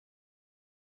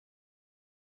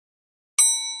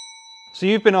So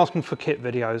you've been asking for kit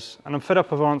videos, and I'm fed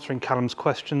up of answering Callum's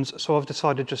questions, so I've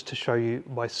decided just to show you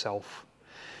myself.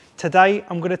 Today,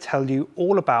 I'm going to tell you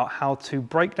all about how to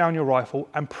break down your rifle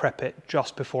and prep it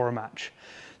just before a match.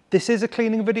 This is a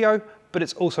cleaning video, but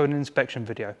it's also an inspection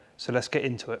video, so let's get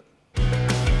into it.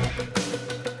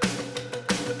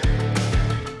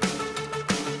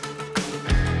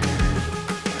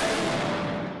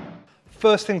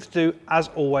 First thing to do, as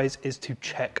always, is to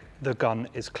check the gun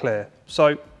is clear.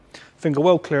 So, finger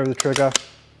well clear of the trigger,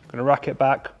 I'm going to rack it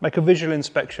back, make a visual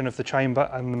inspection of the chamber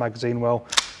and the magazine well,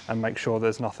 and make sure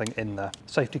there's nothing in there.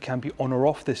 Safety can be on or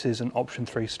off. This is an option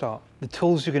 3 start. The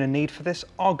tools you're going to need for this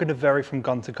are going to vary from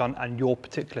gun to gun and your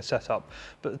particular setup,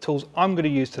 but the tools I'm going to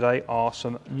use today are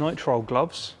some nitrile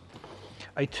gloves,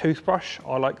 a toothbrush.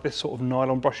 I like this sort of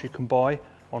nylon brush you can buy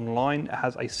online. It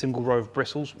has a single row of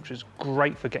bristles, which is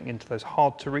great for getting into those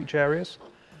hard to reach areas.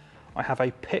 I have a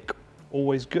pick,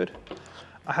 always good.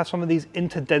 I have some of these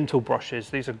interdental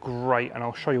brushes. These are great, and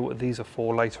I'll show you what these are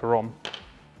for later on.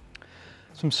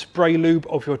 Some spray lube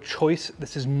of your choice.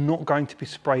 This is not going to be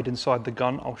sprayed inside the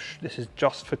gun. This is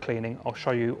just for cleaning. I'll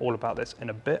show you all about this in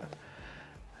a bit.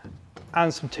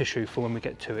 And some tissue for when we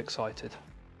get too excited.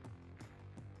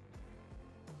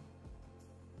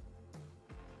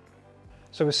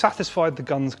 So we're satisfied the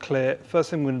gun's clear.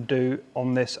 First thing I'm going to do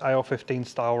on this AR-15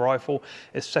 style rifle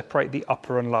is separate the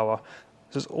upper and lower.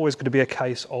 This is always going to be a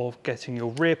case of getting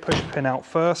your rear push pin out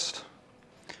first,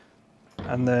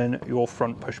 and then your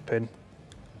front push pin.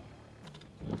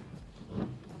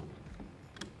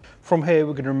 From here,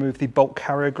 we're going to remove the bolt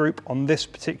carrier group. On this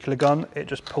particular gun, it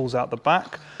just pulls out the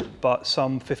back, but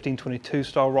some 1522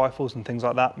 style rifles and things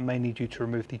like that may need you to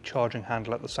remove the charging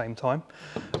handle at the same time.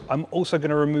 I'm also going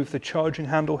to remove the charging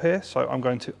handle here, so I'm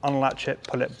going to unlatch it,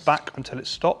 pull it back until it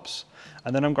stops,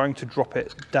 and then I'm going to drop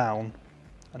it down,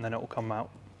 and then it will come out.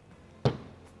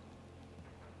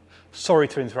 Sorry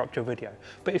to interrupt your video,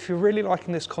 but if you're really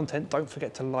liking this content, don't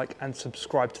forget to like and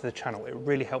subscribe to the channel. It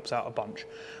really helps out a bunch.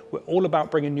 We're all about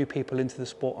bringing new people into the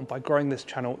sport, and by growing this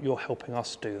channel, you're helping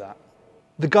us do that.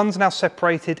 The gun's now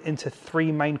separated into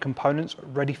 3 main components,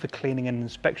 ready for cleaning and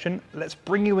inspection. Let's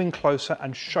bring you in closer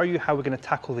and show you how we're going to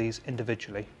tackle these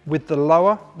individually. With the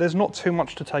lower, there's not too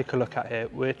much to take a look at here.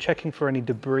 We're checking for any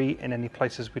debris in any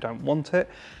places we don't want it,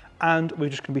 and we're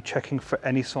just going to be checking for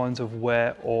any signs of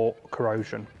wear or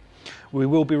corrosion. We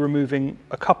will be removing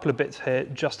a couple of bits here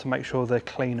just to make sure they're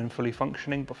clean and fully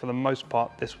functioning, but for the most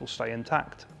part, this will stay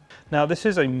intact. Now, this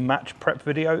is a match prep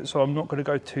video, so I'm not going to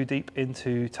go too deep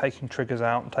into taking triggers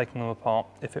out and taking them apart.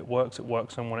 If it works, and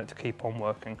I want it to keep on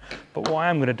working. But what I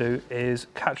am going to do is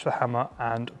catch the hammer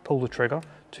and pull the trigger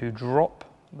to drop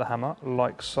the hammer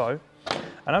like so.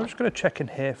 And I'm just going to check in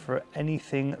here for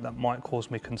anything that might cause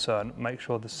me concern. Make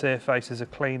sure the sear faces are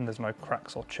clean, there's no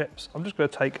cracks or chips. I'm just going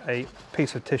to take a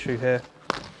piece of tissue here.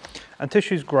 And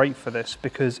tissue is great for this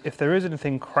because if there is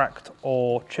anything cracked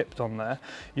or chipped on there,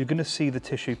 you're going to see the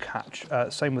tissue catch.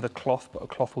 Same with a cloth, but a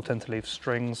cloth will tend to leave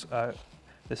strings.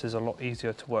 This is a lot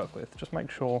easier to work with. Just make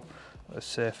sure the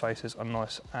sear faces are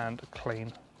nice and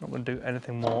clean. Not going to do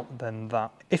anything more than that.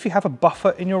 If you have a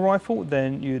buffer in your rifle,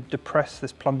 then you depress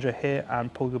this plunger here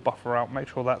and pull your buffer out. Make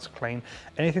sure that's clean.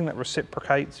 Anything that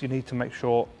reciprocates, you need to make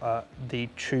sure the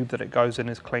tube that it goes in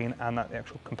is clean and that the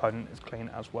actual component is clean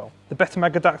as well. The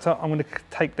BetaMag adapter, I'm going to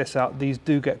take this out. These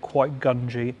do get quite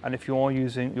gungy, and if you are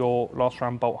using your last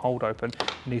round bolt hold open,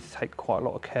 you need to take quite a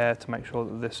lot of care to make sure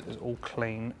that this is all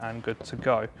clean and good to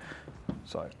go.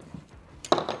 So,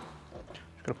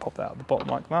 going to pop that out the bottom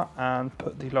like that and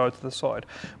put the lower to the side.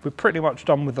 We're pretty much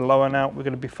done with the lower now. We're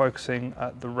going to be focusing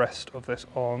the rest of this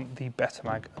on the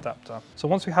BetaMag adapter. So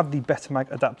once we have the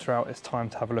BetaMag adapter out, it's time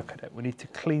to have a look at it. We need to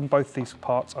clean both these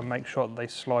parts and make sure that they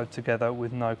slide together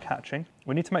with no catching.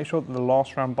 We need to make sure that the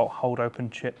last round bolt hold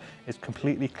open chip is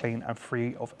completely clean and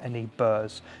free of any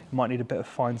burrs. You might need a bit of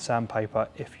fine sandpaper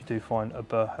if you do find a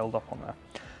burr held up on there.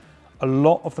 A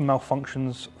lot of the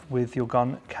malfunctions with your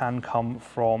gun can come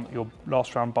from your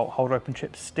last round bolt hold open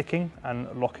chip sticking and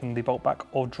locking the bolt back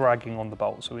or dragging on the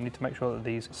bolt. So we need to make sure that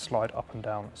these slide up and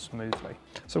down smoothly.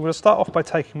 So I'm going to start off by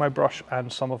taking my brush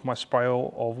and some of my spray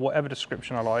oil of whatever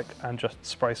description I like and just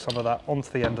spray some of that onto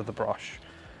the end of the brush.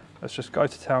 Let's just go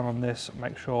to town on this,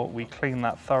 make sure we clean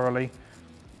that thoroughly.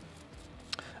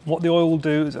 What the oil will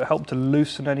do is it'll help to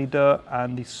loosen any dirt,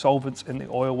 and the solvents in the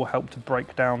oil will help to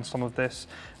break down some of this.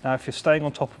 Now, if you're staying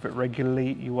on top of it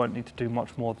regularly, you won't need to do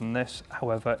much more than this.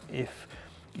 However, if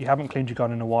you haven't cleaned your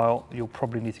gun in a while, you'll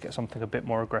probably need to get something a bit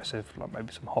more aggressive, like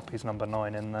maybe some Hoppe's number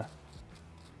 9 in there.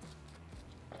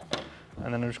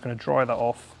 And then I'm just going to dry that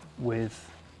off with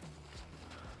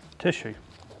tissue.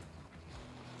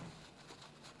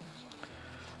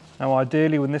 Now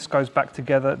ideally when this goes back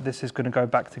together, this is going to go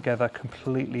back together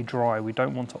completely dry. We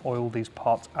don't want to oil these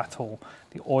parts at all.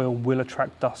 The oil will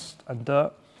attract dust and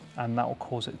dirt and that will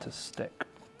cause it to stick.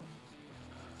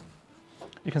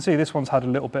 You can see this one's had a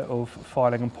little bit of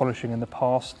filing and polishing in the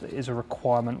past. It is a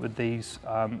requirement with these.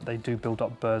 They do build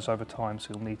up burrs over time,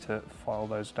 so you'll need to file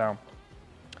those down.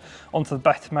 Onto the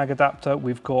Betamax adapter,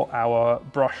 we've got our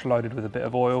brush loaded with a bit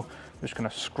of oil. We're just going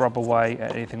to scrub away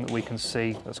at anything that we can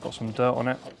see that's got some dirt on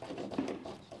it.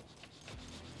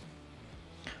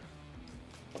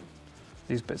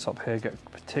 These bits up here get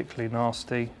particularly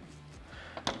nasty.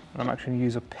 And I'm actually going to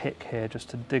use a pick here just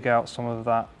to dig out some of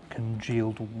that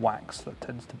congealed wax that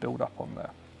tends to build up on there.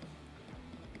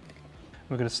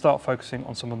 We're going to start focusing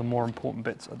on some of the more important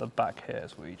bits at the back here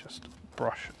as we just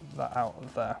brush that out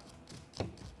of there.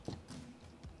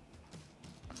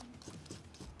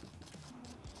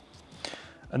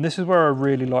 And this is where I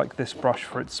really like this brush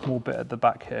for its small bit at the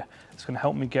back here. It's going to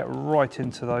help me get right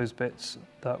into those bits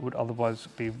that would otherwise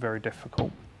be very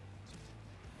difficult.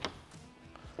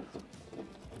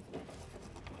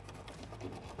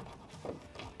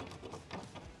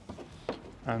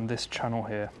 And this channel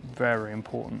here, very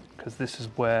important, because this is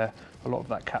where a lot of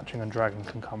that catching and dragging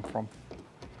can come from.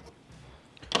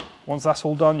 Once that's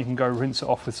all done, you can go rinse it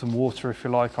off with some water if you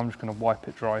like. I'm just going to wipe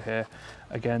it dry here.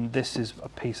 Again, this is a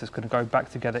piece that's going to go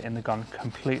back together in the gun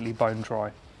completely bone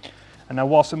dry. And now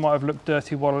whilst it might have looked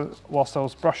dirty whilst I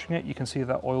was brushing it, you can see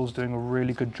that oil's doing a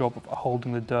really good job of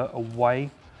holding the dirt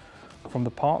away from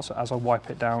the part. So as I wipe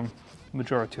it down, the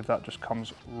majority of that just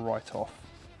comes right off.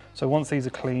 So once these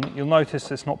are clean, you'll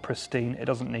notice it's not pristine, it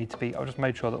doesn't need to be. I've just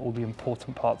made sure that all the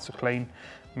important parts are clean.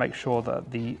 Make sure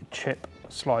that the chip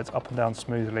slides up and down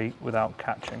smoothly without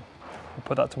catching. We'll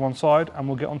put that to one side and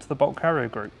we'll get onto the bolt carrier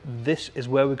group. This is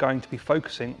where we're going to be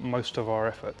focusing most of our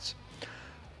efforts.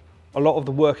 A lot of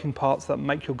the working parts that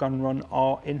make your gun run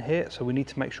are in here, so we need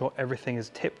to make sure everything is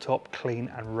tip-top, clean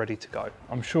and ready to go.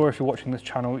 I'm sure if you're watching this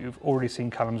channel, you've already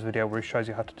seen Callum's video where he shows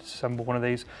you how to disassemble one of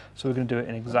these, so we're going to do it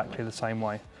in exactly the same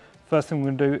way. First thing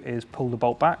we're going to do is pull the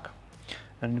bolt back,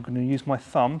 and I'm going to use my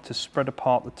thumb to spread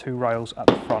apart the two rails at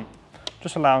the front,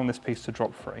 just allowing this piece to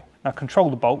drop free. Now control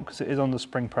the bolt because it is under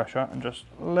spring pressure and just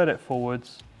let it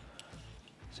forwards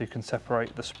so you can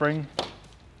separate the spring,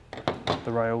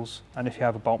 the rails, and if you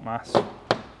have a bolt mass,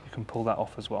 you can pull that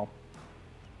off as well.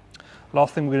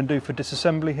 Last thing we're going to do for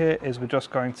disassembly here is we're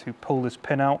just going to pull this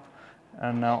pin out,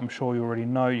 and now I'm sure you already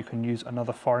know you can use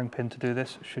another firing pin to do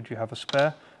this should you have a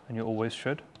spare, and you always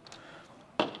should.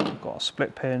 We've got a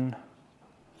split pin,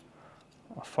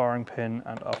 a firing pin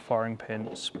and a firing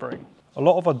pin spring. A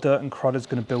lot of our dirt and crud is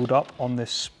going to build up on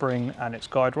this spring and its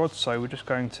guide rod, so we're just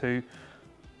going to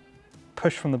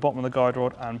push from the bottom of the guide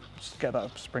rod and get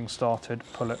that spring started,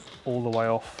 pull it all the way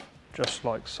off, just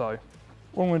like so.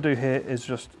 What I'm going to do here is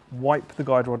just wipe the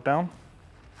guide rod down,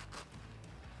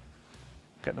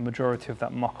 get the majority of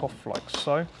that muck off like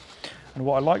so. And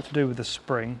what I like to do with the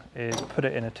spring is put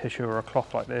it in a tissue or a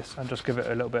cloth like this and just give it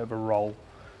a little bit of a roll,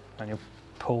 and you'll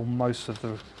pull most of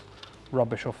the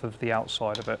rubbish off of the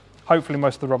outside of it. Hopefully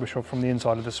most of the rubbish off from the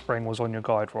inside of the spring was on your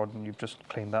guide rod and you've just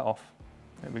cleaned that off.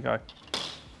 There we go.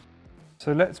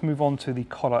 So let's move on to the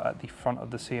collar at the front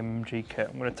of the CMG kit.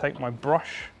 I'm going to take my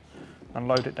brush and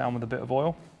load it down with a bit of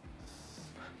oil.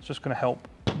 It's just going to help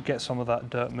get some of that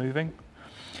dirt moving.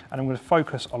 And I'm going to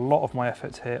focus a lot of my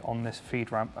efforts here on this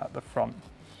feed ramp at the front.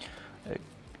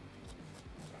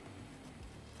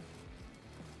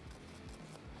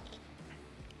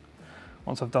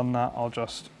 Once I've done that, I'll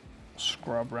just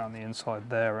scrub around the inside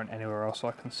there and anywhere else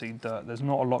I can see dirt. There's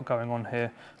not a lot going on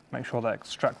here. Make sure that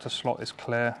extractor slot is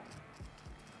clear.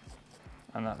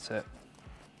 And that's it.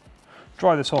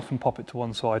 Dry this off and pop it to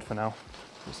one side for now.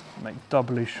 Just make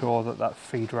doubly sure that that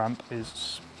feed ramp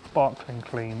is sparkling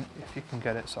clean if you can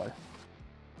get it so.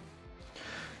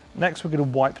 Next we're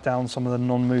going to wipe down some of the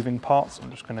non-moving parts. I'm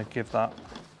just going to give that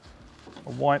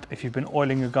a wipe. If you've been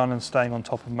oiling your gun and staying on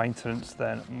top of maintenance,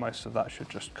 then most of that should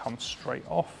just come straight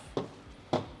off.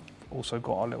 Also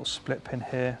got our little split pin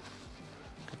here.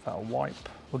 Give that a wipe.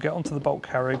 We'll get onto the bolt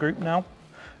carrier group now.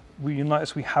 You'll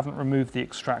notice we haven't removed the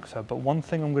extractor, but one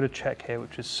thing I'm going to check here,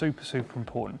 which is super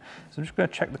important, is I'm just going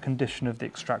to check the condition of the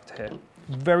extractor here.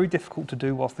 Very difficult to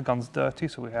do whilst the gun's dirty,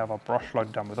 so we have our brush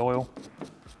loaded down with oil.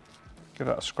 Give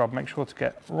that a scrub, make sure to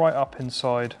get right up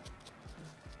inside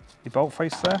the bolt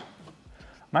face there.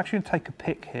 I'm actually going to take a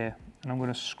pick here and I'm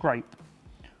going to scrape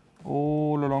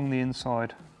all along the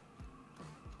inside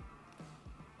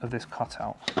of this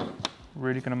cutout.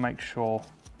 Really going to make sure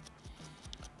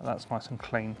that that's nice and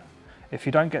clean. If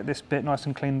you don't get this bit nice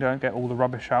and clean, don't get all the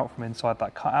rubbish out from inside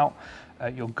that cutout,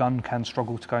 your gun can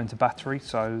struggle to go into battery,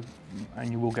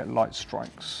 and you will get light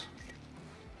strikes.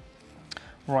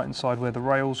 Right inside where the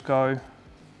rails go,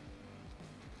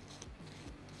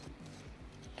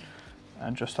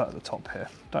 and just at the top here.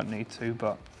 Don't need to,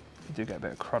 but you do get a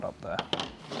bit of crud up there.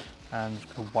 And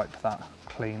just gonna wipe that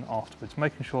clean afterwards,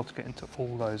 making sure to get into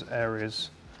all those areas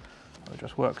that we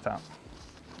just worked out.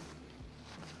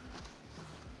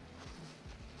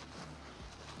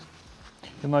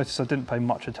 You'll notice I didn't pay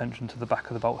much attention to the back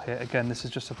of the bolt here. Again, this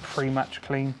is just a pre-match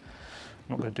clean. I'm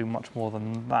not going to do much more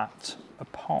than that,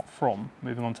 apart from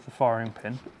moving on to the firing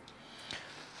pin.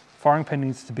 Firing pin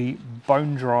needs to be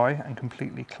bone dry and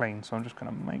completely clean, so I'm just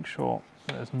going to make sure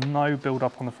that there's no build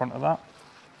up on the front of that.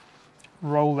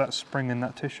 Roll that spring in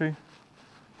that tissue.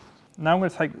 Now I'm going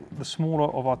to take the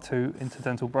smaller of our two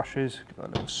interdental brushes, give that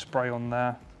a little spray on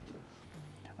there,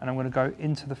 and I'm going to go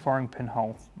into the firing pin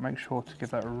hole. Make sure to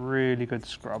give that a really good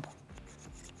scrub.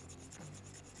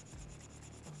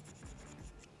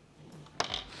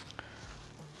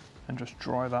 And just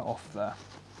dry that off there.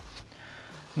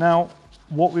 Now,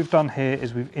 what we've done here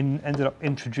is we've ended up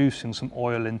introducing some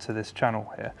oil into this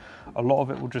channel here. A lot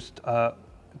of it will just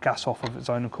gas off of its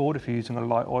own accord if you're using a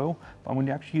light oil, but I'm going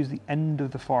to actually use the end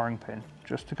of the firing pin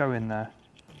just to go in there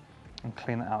and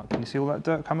clean it out. Can you see all that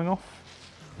dirt coming off?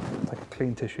 Take a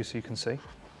clean tissue so you can see.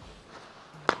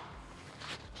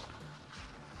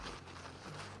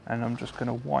 And I'm just going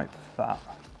to wipe that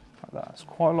like that. It's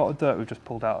quite a lot of dirt we've just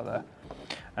pulled out of there.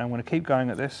 And I'm going to keep going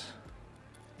at this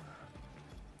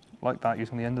like that,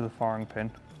 using the end of the firing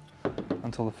pin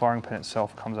until the firing pin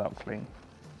itself comes out clean.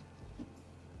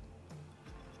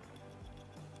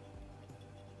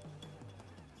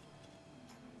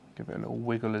 Give it a little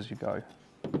wiggle as you go.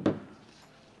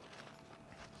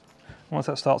 Once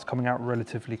that starts coming out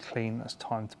relatively clean, it's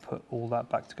time to put all that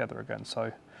back together again. So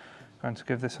I'm going to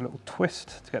give this a little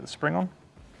twist to get the spring on.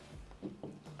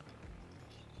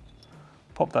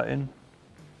 Pop that in,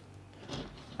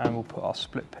 and we'll put our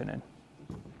split pin in.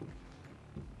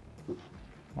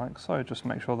 Like so, just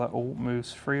make sure that all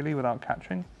moves freely without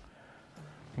catching.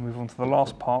 We'll move on to the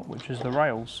last part, which is the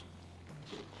rails.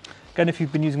 Again, if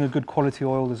you've been using a good quality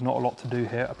oil, there's not a lot to do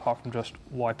here apart from just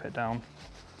wipe it down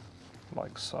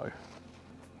like so.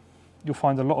 You'll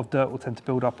find a lot of dirt will tend to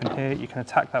build up in here. You can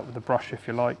attack that with a brush if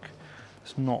you like.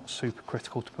 It's not super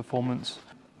critical to performance.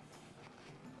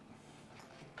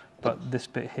 But this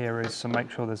bit here is, so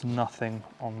make sure there's nothing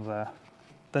on there.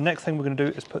 The next thing we're going to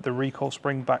do is put the recoil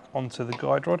spring back onto the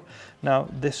guide rod. Now,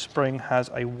 this spring has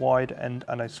a wide end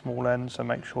and a small end, so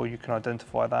make sure you can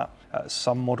identify that.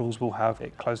 Some models will have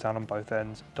it closed down on both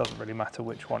ends. It doesn't really matter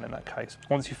which one in that case.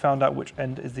 Once you've found out which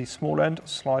end is the small end,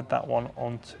 slide that one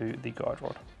onto the guide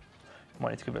rod. You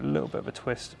might need to give it a little bit of a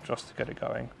twist just to get it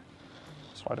going.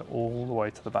 Slide it all the way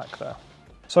to the back there.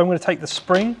 So I'm going to take the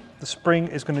spring. The spring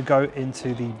is going to go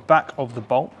into the back of the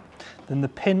bolt. Then the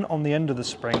pin on the end of the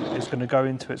spring is going to go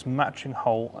into its matching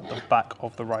hole at the back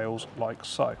of the rails, like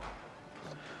so.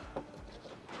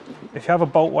 If you have a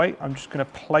bolt weight, I'm just going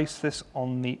to place this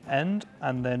on the end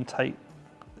and then take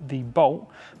the bolt,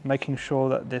 making sure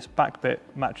that this back bit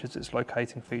matches its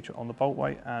locating feature on the bolt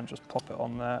weight, and just pop it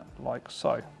on there like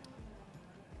so.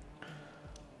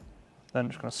 Then I'm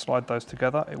just going to slide those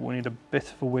together. It will need a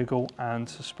bit of a wiggle and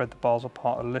to spread the bars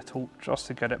apart a little just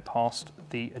to get it past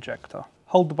the ejector.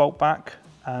 Hold the bolt back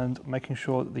and making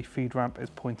sure that the feed ramp is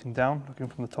pointing down, looking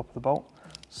from the top of the bolt.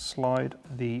 Slide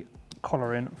the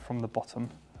collar in from the bottom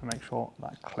and make sure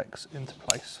that clicks into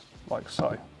place like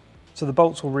so. So the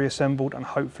bolt's all reassembled and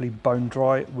hopefully bone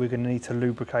dry. We're going to need to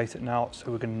lubricate it now,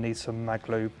 so we're going to need some mag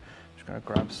lube. Just going to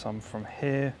grab some from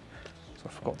here, so I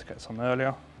forgot to get some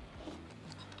earlier.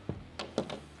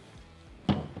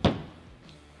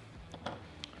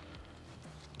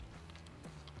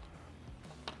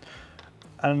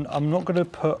 And I'm not going to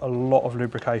put a lot of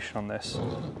lubrication on this.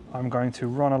 I'm going to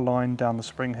run a line down the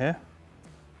spring here.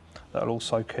 That'll all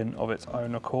soak in of its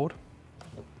own accord.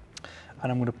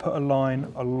 And I'm going to put a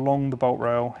line along the bolt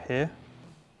rail here.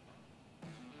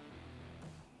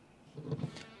 And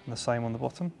the same on the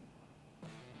bottom.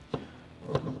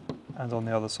 And on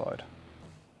the other side.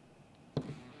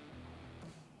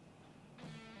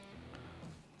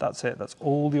 That's it, that's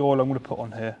all the oil I'm going to put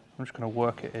on here. I'm just going to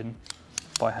work it in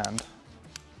by hand.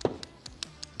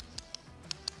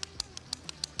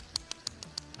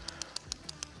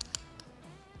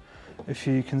 If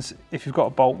you've got a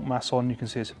bolt mass on, you can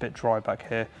see it's a bit dry back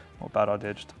here. Not a bad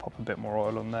idea just to pop a bit more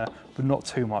oil on there, but not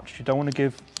too much. You don't want to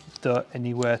give dirt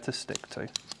anywhere to stick to.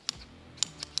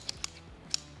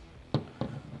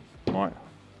 Right,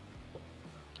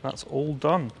 that's all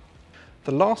done.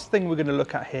 The last thing we're going to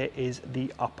look at here is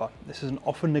the upper. This is an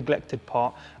often neglected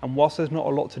part, and whilst there's not a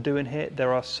lot to do in here,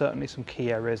 there are certainly some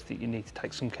key areas that you need to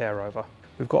take some care over.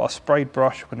 We've got a sprayed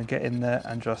brush. We're going to get in there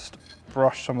and just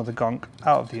brush some of the gunk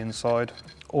out of the inside,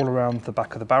 all around the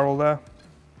back of the barrel there.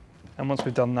 And once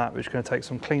we've done that, we're just going to take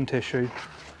some clean tissue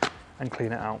and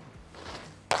clean it out.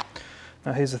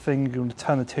 Now here's the thing, you're going to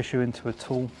turn the tissue into a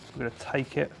tool. We're going to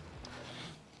take it,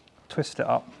 twist it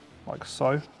up like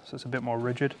so it's a bit more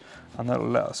rigid, and that'll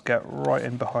let us get right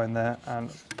in behind there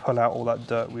and pull out all that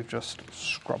dirt we've just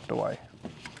scrubbed away.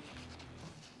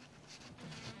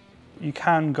 You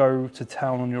can go to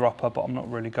town on your upper, but I'm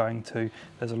not really going to.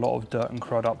 There's a lot of dirt and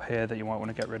crud up here that you might want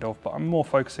to get rid of, but I'm more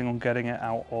focusing on getting it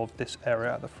out of this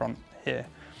area at the front here.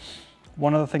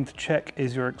 One other thing to check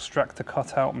is your extractor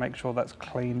cutout. Make sure that's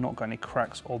clean, not got any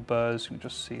cracks or burrs. You can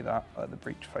just see that at the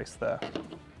breech face there.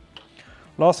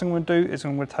 Last thing I'm going to do is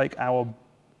I'm going to take our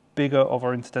bigger of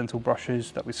our incidental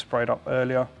brushes that we sprayed up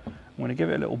earlier. I'm going to give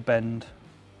it a little bend,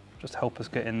 just help us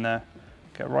get in there,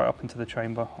 get right up into the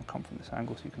chamber. I'll come from this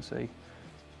angle so you can see,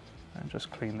 and just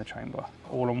clean the chamber.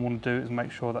 All I want to do is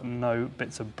make sure that no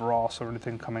bits of brass or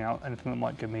anything coming out, anything that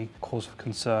might give me cause for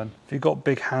concern. If you've got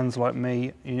big hands like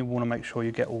me, you want to make sure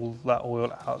you get all that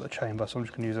oil out of the chamber, so I'm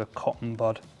just going to use a cotton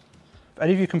bud. If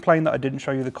any of you complain that I didn't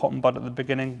show you the cotton bud at the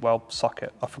beginning, well, suck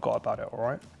it, I forgot about it, all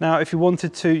right? Now, if you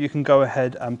wanted to, you can go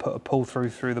ahead and put a pull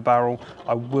through the barrel.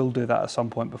 I will do that at some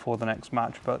point before the next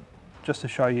match, but just to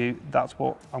show you, that's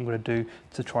what I'm going to do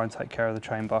to try and take care of the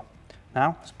chamber.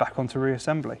 Now, it's back onto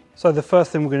reassembly. So the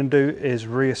first thing we're going to do is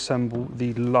reassemble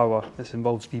the lower. This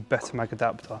involves the BCG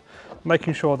adapter.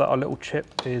 Making sure that our little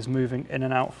chip is moving in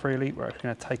and out freely. We're actually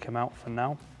going to take him out for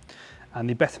now. And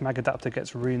the BCG adapter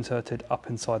gets reinserted up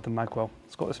inside the magwell.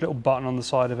 It's got this little button on the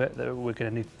side of it that we're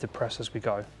going to need to press as we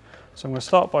go. So I'm going to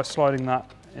start by sliding that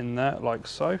in there like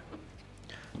so.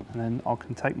 And then I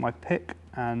can take my pick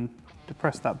and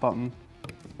depress that button,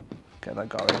 get that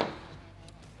going.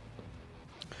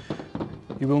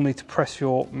 You will need to press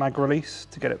your mag release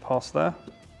to get it past there.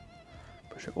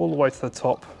 Push it all the way to the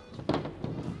top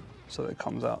so that it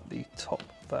comes out the top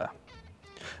there.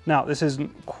 Now, this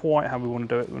isn't quite how we want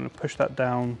to do it. We're going to push that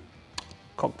down,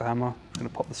 cock the hammer. I'm going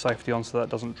to pop the safety on so that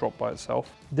doesn't drop by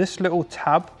itself. This little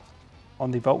tab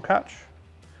on the bolt catch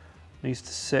needs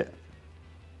to sit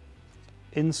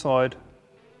inside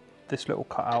this little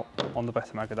cutout on the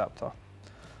BCG adapter.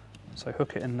 So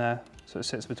hook it in there so it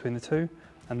sits between the two,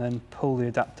 and then pull the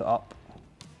adapter up,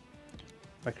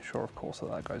 making sure, of course, that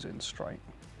that goes in straight.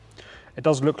 It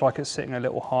does look like it's sitting a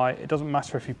little high. It doesn't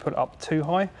matter if you put it up too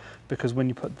high, because when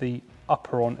you put the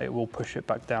upper on, it will push it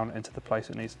back down into the place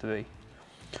it needs to be.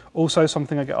 Also,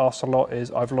 something I get asked a lot is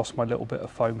I've lost my little bit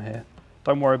of foam here.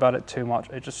 Don't worry about it too much.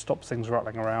 It just stops things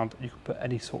rattling around. You can put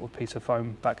any sort of piece of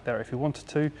foam back there if you wanted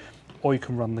to, or you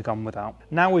can run the gun without.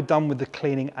 Now we're done with the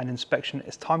cleaning and inspection,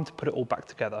 it's time to put it all back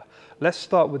together. Let's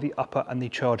start with the upper and the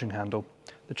charging handle.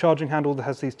 The charging handle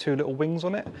has these two little wings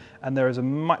on it, and there is a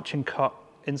matching cut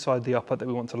inside the upper that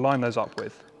we want to line those up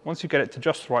with. Once you get it to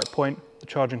just the right point, the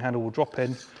charging handle will drop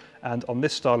in, and on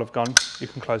this style of gun, you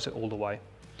can close it all the way.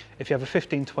 If you have a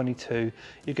 15-22,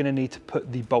 you're going to need to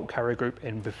put the bolt carrier group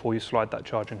in before you slide that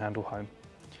charging handle home.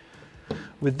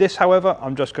 With this, however,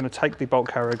 I'm just going to take the bolt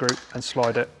carrier group and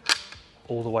slide it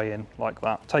all the way in like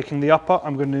that. Taking the upper,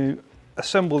 I'm going to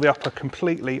assemble the upper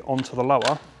completely onto the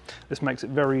lower. This makes it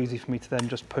very easy for me to then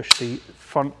just push the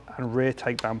front and rear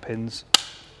takedown pins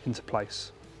into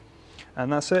place.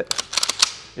 And that's it.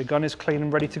 Your gun is clean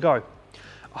and ready to go.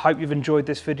 I hope you've enjoyed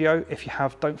this video. If you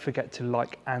have, don't forget to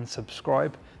like and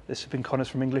subscribe. This has been Connors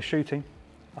from English Shooting.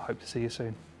 I hope to see you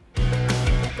soon.